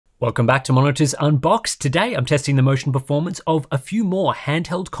Welcome back to Monitors Unboxed. Today I'm testing the motion performance of a few more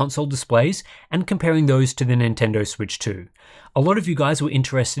handheld console displays and comparing those to the Nintendo Switch 2. A lot of you guys were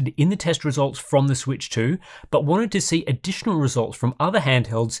interested in the test results from the Switch 2, but wanted to see additional results from other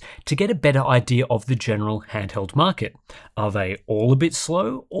handhelds to get a better idea of the general handheld market. Are they all a bit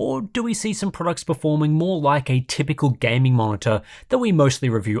slow, or do we see some products performing more like a typical gaming monitor that we mostly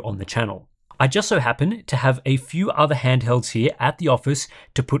review on the channel? I just so happen to have a few other handhelds here at the office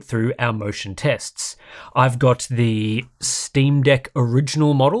to put through our motion tests. I've got the Steam Deck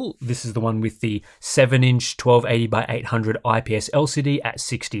original model. This is the one with the 7-inch 1280 by 800 IPS LCD at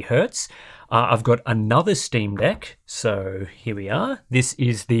 60 Hz. I've got another Steam Deck, so here we are. This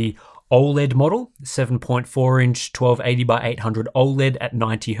is the OLED model, 7.4-inch 1280 by 800 OLED at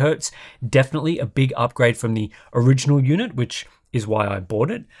 90 Hz. Definitely a big upgrade from the original unit, which is why I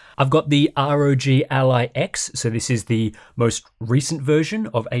bought it. I've got the ROG Ally X, so this is the most recent version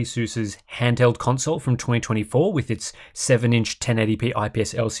of Asus's handheld console from 2024 with its 7-inch 1080p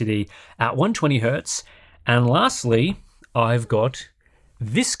IPS LCD at 120 Hz. And lastly, I've got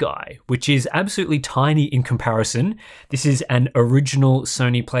this guy, which is absolutely tiny in comparison. This is an original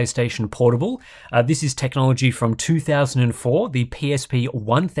Sony PlayStation Portable. This is technology from 2004, the PSP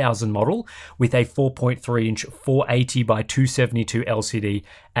 1000 model with a 4.3-inch 480 by 272 LCD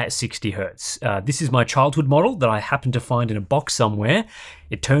at 60 Hz. This is my childhood model that I happened to find in a box somewhere.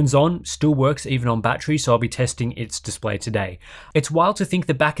 It turns on, still works even on battery, so I'll be testing its display today. It's wild to think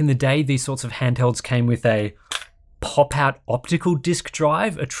that back in the day, these sorts of handhelds came with a pop-out optical disc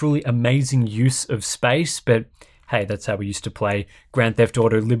drive, a truly amazing use of space, but hey, that's how we used to play Grand Theft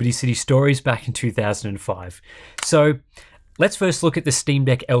Auto Liberty City Stories back in 2005. So let's first look at the Steam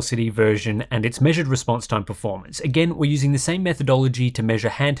Deck LCD version and its measured response time performance. Again, we're using the same methodology to measure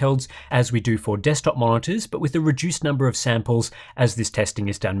handhelds as we do for desktop monitors, but with a reduced number of samples as this testing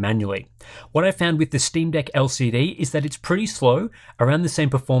is done manually. What I found with the Steam Deck LCD is that it's pretty slow, around the same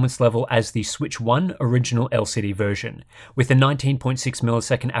performance level as the Switch 1 original LCD version. With a 19.6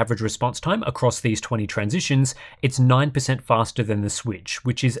 millisecond average response time across these 20 transitions, it's 9% faster than the Switch,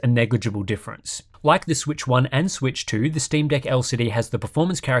 which is a negligible difference. Like the Switch 1 and Switch 2, the Steam Deck LCD has the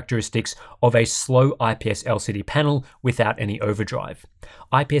performance characteristics of a slow IPS LCD panel without any overdrive.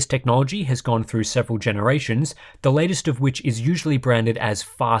 IPS technology has gone through several generations, the latest of which is usually branded as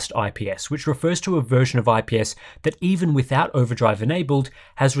fast IPS, which refers to a version of IPS that even without overdrive enabled,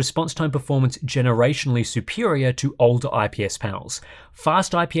 has response time performance generationally superior to older IPS panels.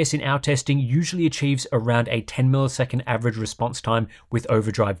 Fast IPS in our testing usually achieves around a 10 millisecond average response time with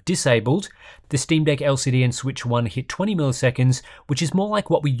overdrive disabled. The Steam Deck LCD and Switch 1 hit 20 milliseconds, which is more like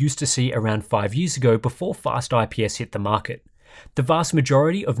what we used to see around 5 years ago before fast IPS hit the market. The vast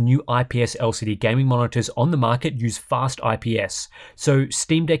majority of new IPS LCD gaming monitors on the market use fast IPS, so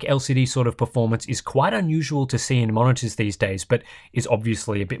Steam Deck LCD sort of performance is quite unusual to see in monitors these days, but is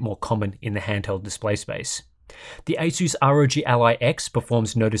obviously a bit more common in the handheld display space. The Asus ROG Ally X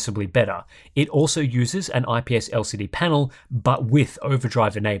performs noticeably better. It also uses an IPS LCD panel, but with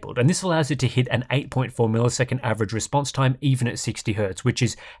overdrive enabled, and this allows it to hit an 8.4 millisecond average response time even at 60 Hz, which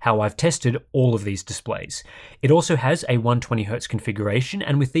is how I've tested all of these displays. It also has a 120 Hz configuration,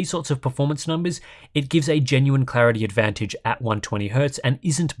 and with these sorts of performance numbers, it gives a genuine clarity advantage at 120 Hz and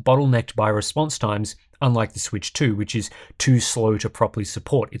isn't bottlenecked by response times, unlike the Switch 2, which is too slow to properly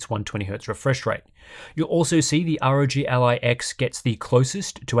support its 120 Hz refresh rate. You'll also see the ROG Ally X gets the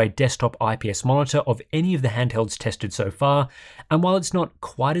closest to a desktop IPS monitor of any of the handhelds tested so far, and while it's not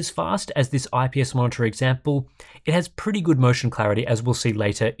quite as fast as this IPS monitor example, it has pretty good motion clarity, as we'll see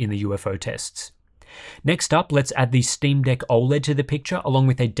later in the UFO tests. Next up, let's add the Steam Deck OLED to the picture along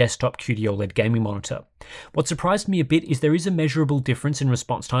with a desktop QD-OLED gaming monitor. What surprised me a bit is there is a measurable difference in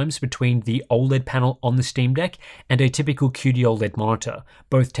response times between the OLED panel on the Steam Deck and a typical QD-OLED monitor,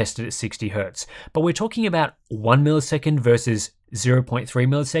 both tested at 60 Hz. But we're talking about 1 millisecond versus 0.3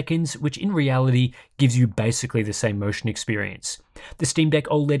 milliseconds, which in reality gives you basically the same motion experience. The Steam Deck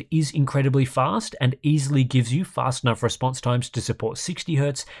OLED is incredibly fast and easily gives you fast enough response times to support 60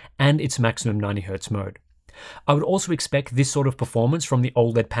 Hz and its maximum 90 Hz mode. I would also expect this sort of performance from the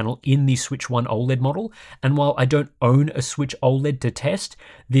OLED panel in the Switch 1 OLED model, and while I don't own a Switch OLED to test,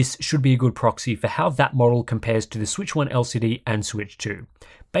 this should be a good proxy for how that model compares to the Switch 1 LCD and Switch 2.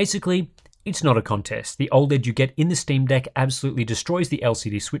 Basically, it's not a contest. The OLED you get in the Steam Deck absolutely destroys the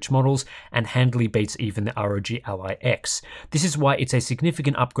LCD Switch models and handily beats even the ROG Ally X. This is why it's a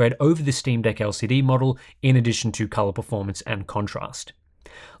significant upgrade over the Steam Deck LCD model, in addition to color performance and contrast.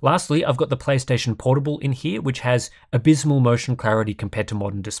 Lastly, I've got the PlayStation Portable in here, which has abysmal motion clarity compared to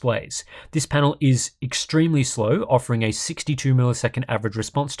modern displays. This panel is extremely slow, offering a 62 millisecond average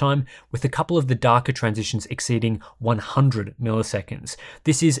response time, with a couple of the darker transitions exceeding 100 milliseconds.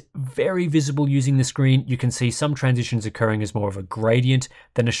 This is very visible using the screen. You can see some transitions occurring as more of a gradient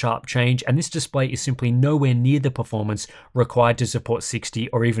than a sharp change, and this display is simply nowhere near the performance required to support 60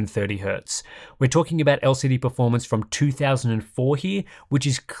 or even 30 Hz. We're talking about LCD performance from 2004 here, which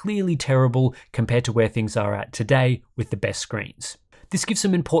is clearly terrible compared to where things are at today with the best screens. This gives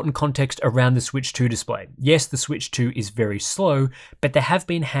some important context around the Switch 2 display. Yes, the Switch 2 is very slow, but there have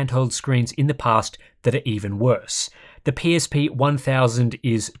been handheld screens in the past that are even worse. The PSP 1000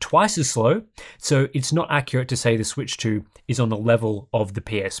 is twice as slow, so it's not accurate to say the Switch 2 is on the level of the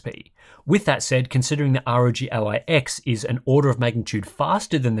PSP. With that said, considering the ROG Ally X is an order of magnitude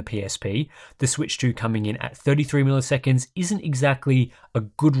faster than the PSP, the Switch 2 coming in at 33 milliseconds isn't exactly a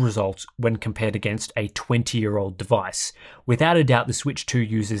good result when compared against a 20-year-old device. Without a doubt, the Switch 2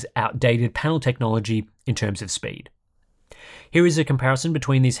 uses outdated panel technology in terms of speed. Here is a comparison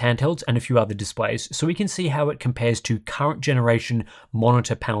between these handhelds and a few other displays, so we can see how it compares to current generation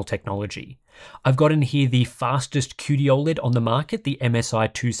monitor panel technology. I've got in here the fastest QD-OLED on the market, the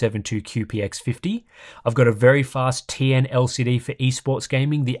MSI 272QPX50. I've got a very fast TN LCD for esports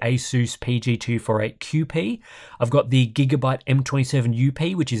gaming, the Asus PG248QP. I've got the Gigabyte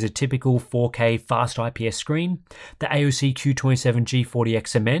M27UP, which is a typical 4K fast IPS screen. The AOC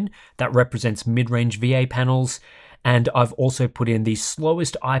Q27G40XMN, that represents mid-range VA panels. And I've also put in the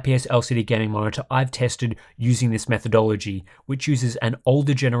slowest IPS LCD gaming monitor I've tested using this methodology, which uses an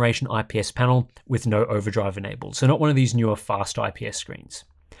older generation IPS panel with no overdrive enabled, so not one of these newer fast IPS screens.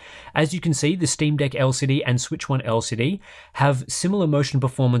 As you can see, the Steam Deck LCD and Switch 1 LCD have similar motion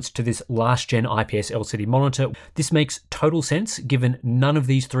performance to this last gen IPS LCD monitor. This makes total sense given none of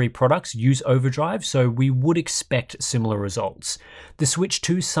these three products use overdrive, so we would expect similar results. The Switch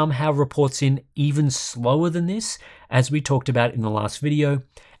 2 somehow reports in even slower than this, as we talked about in the last video,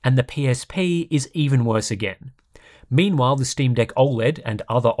 and the PSP is even worse again. Meanwhile, the Steam Deck OLED and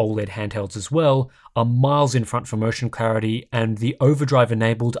other OLED handhelds as well are miles in front for motion clarity, and the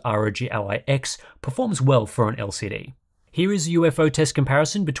overdrive-enabled ROG Ally X performs well for an LCD. Here is a UFO test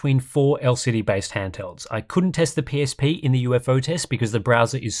comparison between 4 LCD-based handhelds. I couldn't test the PSP in the UFO test because the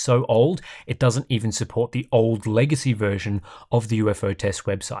browser is so old, it doesn't even support the old legacy version of the UFO test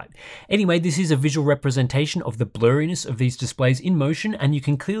website. Anyway, this is a visual representation of the blurriness of these displays in motion, and you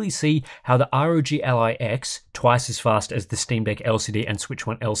can clearly see how the ROG Ally X, twice as fast as the Steam Deck LCD and Switch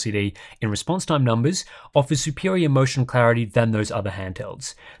 1 LCD in response time numbers, offers superior motion clarity than those other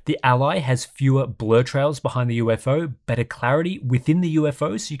handhelds. The Ally has fewer blur trails behind the UFO, better clarity within the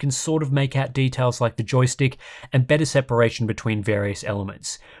UFO, so you can sort of make out details like the joystick, and better separation between various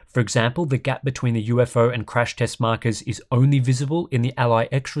elements. For example, the gap between the UFO and crash test markers is only visible in the Ally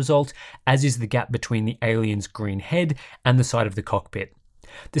X result, as is the gap between the alien's green head and the side of the cockpit.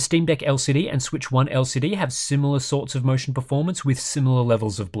 The Steam Deck LCD and Switch 1 LCD have similar sorts of motion performance with similar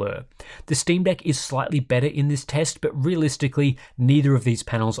levels of blur. The Steam Deck is slightly better in this test, but realistically, neither of these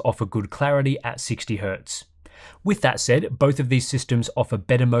panels offer good clarity at 60 Hz. With that said, both of these systems offer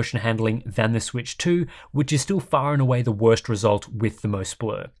better motion handling than the Switch 2, which is still far and away the worst result with the most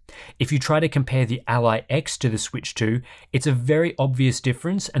blur. If you try to compare the Ally X to the Switch 2, it's a very obvious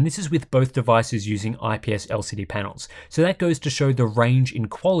difference, and this is with both devices using IPS LCD panels, so that goes to show the range in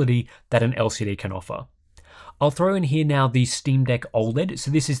quality that an LCD can offer. I'll throw in here now the Steam Deck OLED,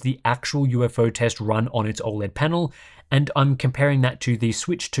 so this is the actual UFO test run on its OLED panel, and I'm comparing that to the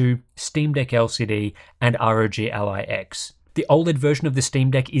Switch 2, Steam Deck LCD, and ROG Ally X. The OLED version of the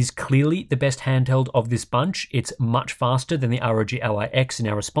Steam Deck is clearly the best handheld of this bunch. It's much faster than the ROG Ally X in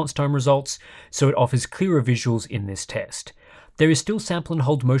our response time results, so it offers clearer visuals in this test. There is still sample and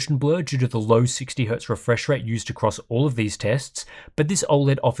hold motion blur due to the low 60 Hz refresh rate used across all of these tests, but this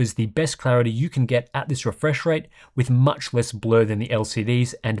OLED offers the best clarity you can get at this refresh rate with much less blur than the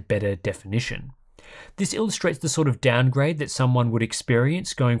LCDs and better definition. This illustrates the sort of downgrade that someone would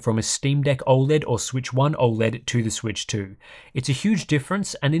experience going from a Steam Deck OLED or Switch 1 OLED to the Switch 2. It's a huge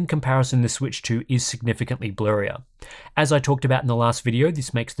difference, and in comparison the Switch 2 is significantly blurrier. As I talked about in the last video,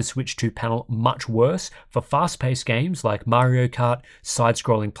 this makes the Switch 2 panel much worse for fast-paced games like Mario Kart,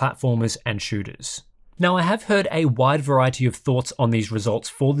 side-scrolling platformers, and shooters. Now, I have heard a wide variety of thoughts on these results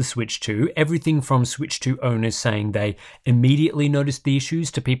for the Switch 2, everything from Switch 2 owners saying they immediately noticed the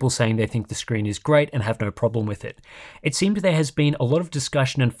issues to people saying they think the screen is great and have no problem with it. It seems there has been a lot of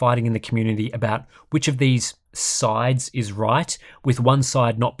discussion and fighting in the community about which of these sides is right, with one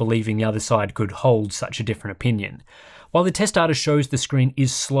side not believing the other side could hold such a different opinion. While the test data shows the screen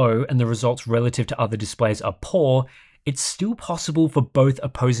is slow and the results relative to other displays are poor, it's still possible for both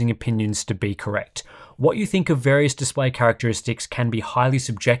opposing opinions to be correct. What you think of various display characteristics can be highly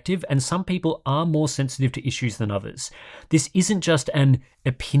subjective, and some people are more sensitive to issues than others. This isn't just an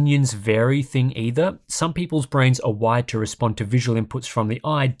opinions vary thing either. Some people's brains are wired to respond to visual inputs from the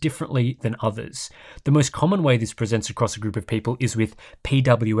eye differently than others. The most common way this presents across a group of people is with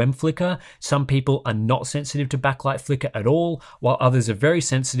PWM flicker. Some people are not sensitive to backlight flicker at all, while others are very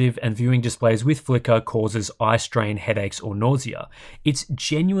sensitive, and viewing displays with flicker causes eye strain, headaches, or nausea. It's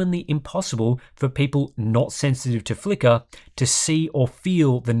genuinely impossible for people not sensitive to flicker to see or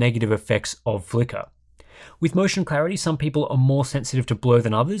feel the negative effects of flicker. With motion clarity, some people are more sensitive to blur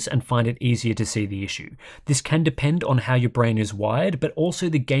than others and find it easier to see the issue. This can depend on how your brain is wired, but also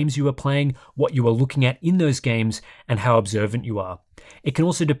the games you are playing, what you are looking at in those games, and how observant you are. It can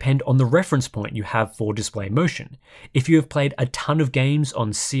also depend on the reference point you have for display motion. If you have played a ton of games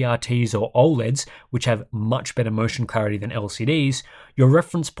on CRTs or OLEDs, which have much better motion clarity than LCDs, your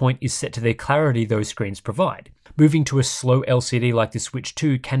reference point is set to the clarity those screens provide. Moving to a slow LCD like the Switch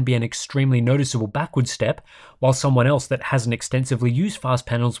 2 can be an extremely noticeable backward step, while someone else that hasn't extensively used fast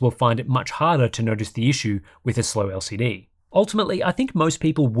panels will find it much harder to notice the issue with a slow LCD. Ultimately, I think most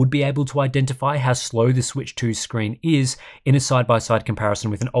people would be able to identify how slow the Switch 2's screen is in a side-by-side comparison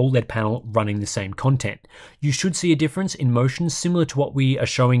with an OLED panel running the same content. You should see a difference in motion similar to what we are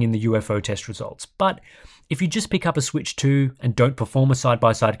showing in the UFO test results, but if you just pick up a Switch 2 and don't perform a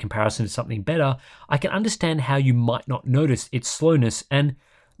side-by-side comparison to something better, I can understand how you might not notice its slowness, and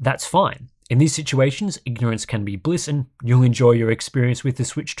that's fine. In these situations, ignorance can be bliss, and you'll enjoy your experience with the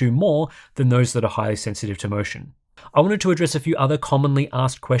Switch 2 more than those that are highly sensitive to motion. I wanted to address a few other commonly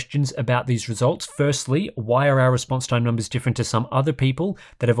asked questions about these results. Firstly, why are our response time numbers different to some other people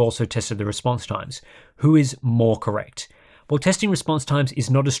that have also tested the response times? Who is more correct? Well, testing response times is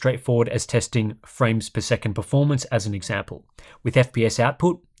not as straightforward as testing frames per second performance as an example. With FPS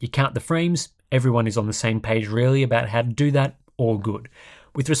output, you count the frames, everyone is on the same page really about how to do that, all good.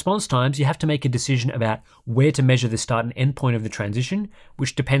 With response times, you have to make a decision about where to measure the start and end point of the transition,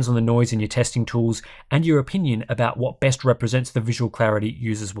 which depends on the noise in your testing tools and your opinion about what best represents the visual clarity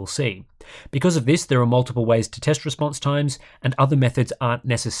users will see. Because of this, there are multiple ways to test response times, and other methods aren't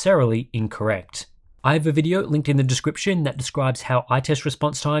necessarily incorrect. I have a video linked in the description that describes how I test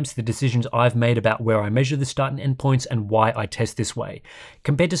response times, the decisions I've made about where I measure the start and end points, and why I test this way.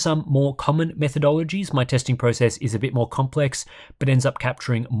 Compared to some more common methodologies, my testing process is a bit more complex, but ends up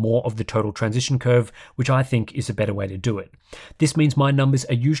capturing more of the total transition curve, which I think is a better way to do it. This means my numbers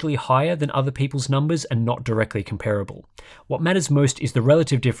are usually higher than other people's numbers and not directly comparable. What matters most is the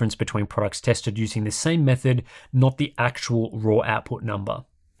relative difference between products tested using the same method, not the actual raw output number.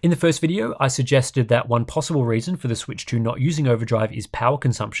 In the first video, I suggested that one possible reason for the Switch 2 not using overdrive is power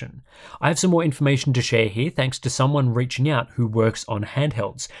consumption. I have some more information to share here thanks to someone reaching out who works on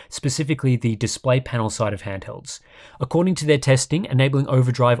handhelds, specifically the display panel side of handhelds. According to their testing, enabling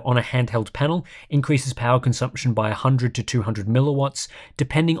overdrive on a handheld panel increases power consumption by 100 to 200 milliwatts,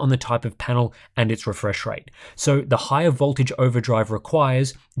 depending on the type of panel and its refresh rate. So the higher voltage overdrive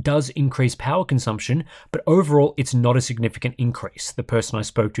requires does increase power consumption, but overall it's not a significant increase. The person I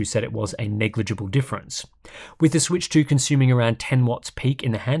spoke to said it was a negligible difference. With the Switch 2 consuming around 10 watts peak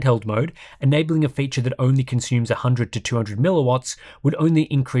in the handheld mode, enabling a feature that only consumes 100 to 200 milliwatts would only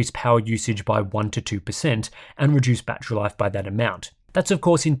increase power usage by 1 to 2% and reduce battery life by that amount. That's of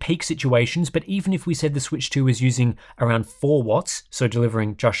course in peak situations, but even if we said the Switch 2 is using around 4 watts, so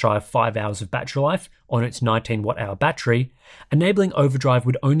delivering just shy of 5 hours of battery life on its 19 watt hour battery, enabling overdrive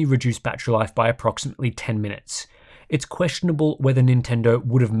would only reduce battery life by approximately 10 minutes. It's questionable whether Nintendo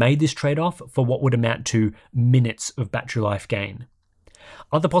would have made this trade-off for what would amount to minutes of battery life gain.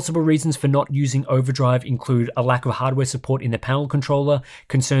 Other possible reasons for not using overdrive include a lack of hardware support in the panel controller,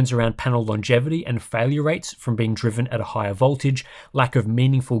 concerns around panel longevity and failure rates from being driven at a higher voltage, lack of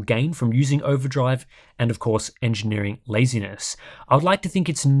meaningful gain from using overdrive, and of course, engineering laziness. I would like to think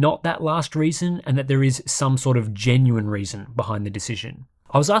it's not that last reason and that there is some sort of genuine reason behind the decision.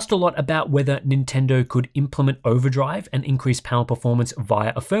 I was asked a lot about whether Nintendo could implement overdrive and increase panel performance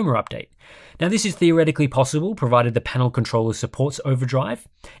via a firmware update. Now this is theoretically possible provided the panel controller supports overdrive.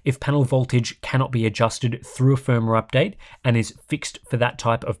 If panel voltage cannot be adjusted through a firmware update and is fixed for that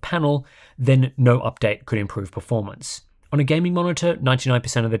type of panel, then no update could improve performance. On a gaming monitor,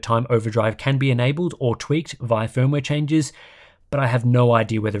 99% of the time overdrive can be enabled or tweaked via firmware changes, but I have no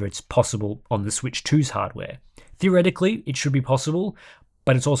idea whether it's possible on the Switch 2's hardware. Theoretically, it should be possible,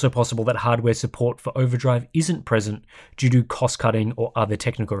 but it's also possible that hardware support for overdrive isn't present due to cost cutting or other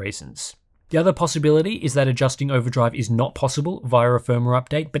technical reasons. The other possibility is that adjusting overdrive is not possible via a firmware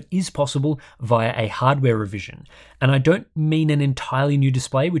update, but is possible via a hardware revision. And I don't mean an entirely new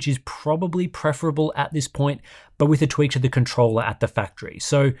display, which is probably preferable at this point, but with a tweak to the controller at the factory.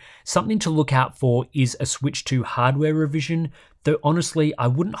 So something to look out for is a switch to hardware revision, though honestly, I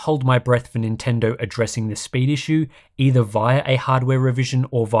wouldn't hold my breath for Nintendo addressing the speed issue, either via a hardware revision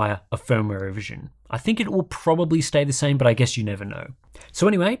or via a firmware revision. I think it will probably stay the same, but I guess you never know. So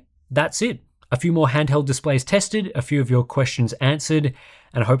anyway, that's it. A few more handheld displays tested, a few of your questions answered,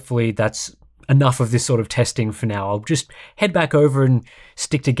 and hopefully that's enough of this sort of testing for now. I'll just head back over and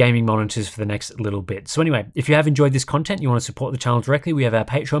stick to gaming monitors for the next little bit. So anyway, if you have enjoyed this content, you want to support the channel directly, we have our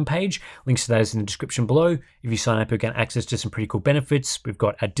Patreon page. Links to that is in the description below. If you sign up, you'll get access to some pretty cool benefits. We've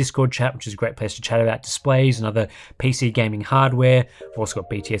got our Discord chat, which is a great place to chat about displays and other PC gaming hardware. We've also got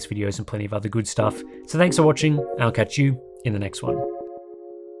BTS videos and plenty of other good stuff. So thanks for watching, and I'll catch you in the next one.